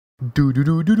Hey guys,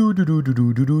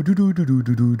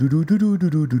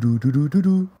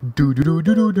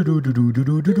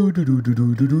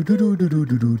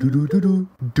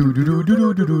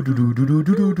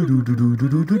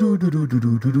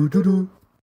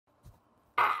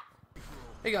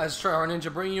 it's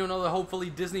TryHardNinja bringing you another hopefully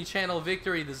Disney Channel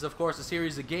victory. This is of course a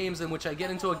series of games in which I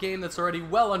get into a game that's already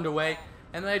well underway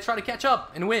and then I try to catch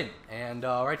up and win. And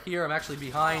right here I'm actually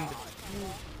behind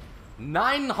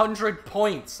 900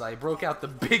 points. I broke out the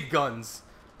big guns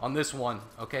on this one.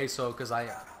 Okay, so because I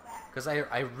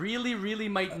really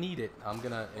might need it. I'm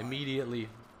gonna immediately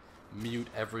mute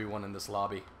everyone in this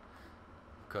lobby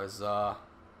because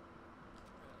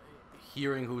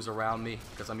hearing who's around me,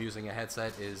 because I'm using a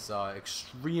headset, is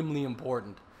extremely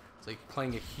important. It's like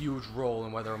playing a huge role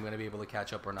in whether I'm going to be able to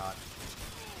catch up or not.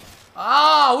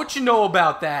 Ah, what you know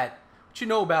about that? What you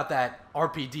know about that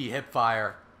RPD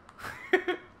hipfire?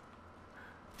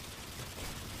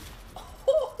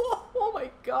 Oh my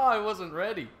god, I wasn't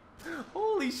ready.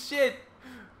 Holy shit.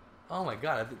 Oh my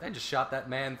god, I just shot that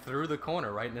man through the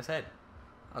corner right in his head.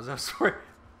 That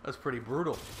was pretty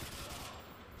brutal.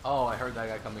 Oh, I heard that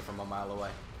guy coming from a mile away.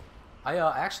 I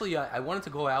actually I wanted to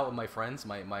go out with my friends.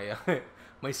 My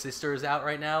my sister is out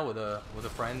right now with a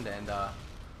friend, and I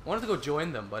wanted to go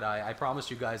join them. But I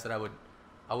promised you guys that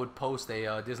I would post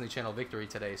a Disney Channel victory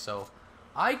today. So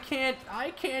I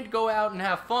can't go out and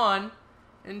have fun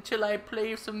until I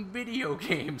play some video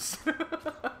games.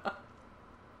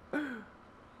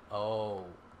 Oh,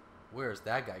 where's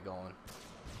that guy going?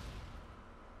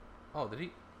 Oh, did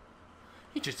he?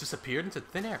 He just disappeared into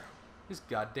thin air. He's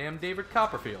goddamn David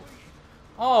Copperfield.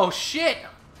 Oh, shit!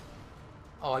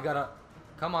 Oh, I gotta...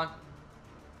 Come on.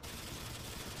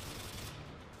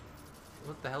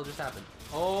 What the hell just happened?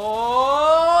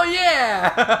 Oh,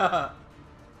 yeah!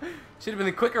 Should have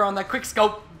been quicker on that quick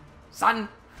scope, son.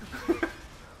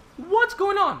 What's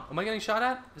going on? Am I getting shot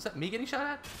at? Is that me getting shot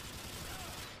at?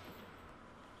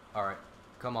 Alright,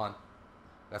 come on.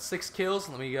 Got 6 kills.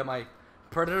 Let me get my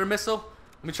Predator missile.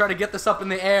 Let me try to get this up in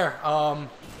the air.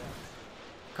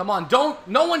 Come on,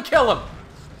 no one kill him.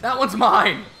 That one's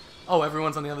mine. Oh,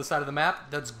 everyone's on the other side of the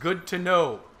map. That's good to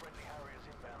know.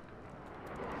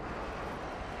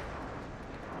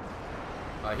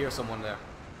 I hear someone there.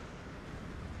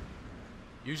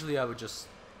 Usually I would just...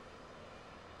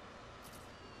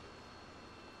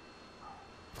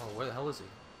 Oh, where the hell is he?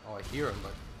 Oh, I hear him,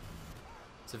 but...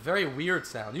 It's a very weird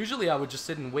sound. Usually I would just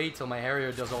sit and wait till my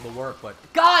Harrier does all the work, but...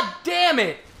 God damn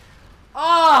it!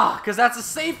 Ah, because that's a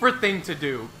safer thing to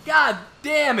do. God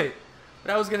damn it!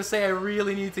 But I was going to say I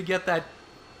really need to get that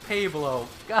Pablo.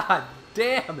 God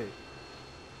damn it.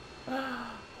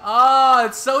 Ah,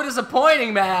 it's so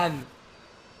disappointing, man.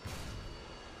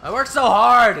 I worked so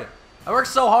hard. I worked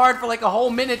so hard for like a whole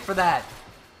minute for that.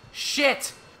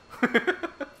 Shit.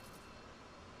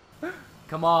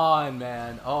 Come on,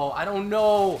 man. Oh, I don't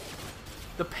know.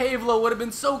 The Pavlo would have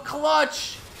been so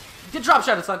clutch. Get drop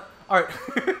shot it, son. All right.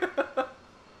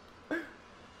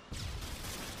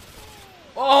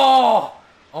 Oh!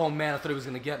 Oh man, I thought he was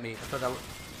gonna get me. I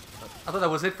thought that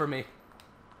was it for me.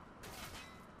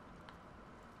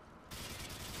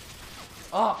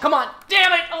 Oh, come on!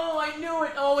 Damn it! Oh, I knew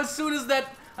it! Oh, as soon as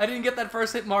I didn't get that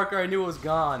first hit marker, I knew it was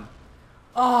gone.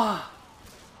 Oh.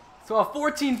 So a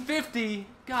 1450.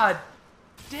 God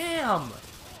damn.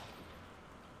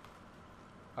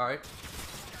 All right.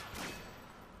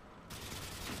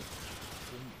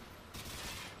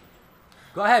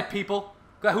 Go ahead, people.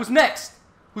 Go ahead. Who's next?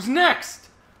 Who's next?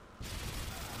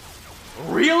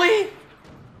 Really?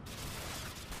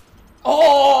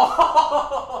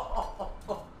 Oh!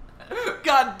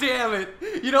 God damn it.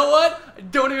 You know what? I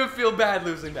don't even feel bad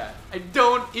losing that. I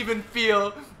don't even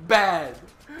feel bad.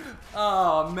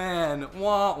 Oh, man.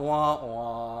 Wah, wah,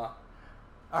 wah.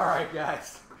 Alright,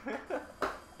 guys.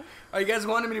 Alright, you guys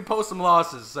wanted me to post some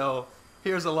losses, so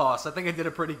here's a loss. I think I did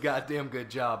a pretty goddamn good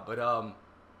job, but,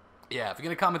 yeah, if you're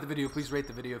gonna comment the video, please rate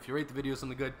the video. If you rate the video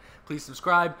something good, please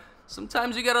subscribe.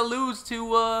 Sometimes you gotta lose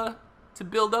to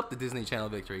build up the Disney Channel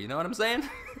victory. You know what I'm saying?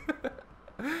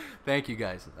 Thank you,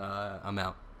 guys. I'm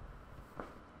out.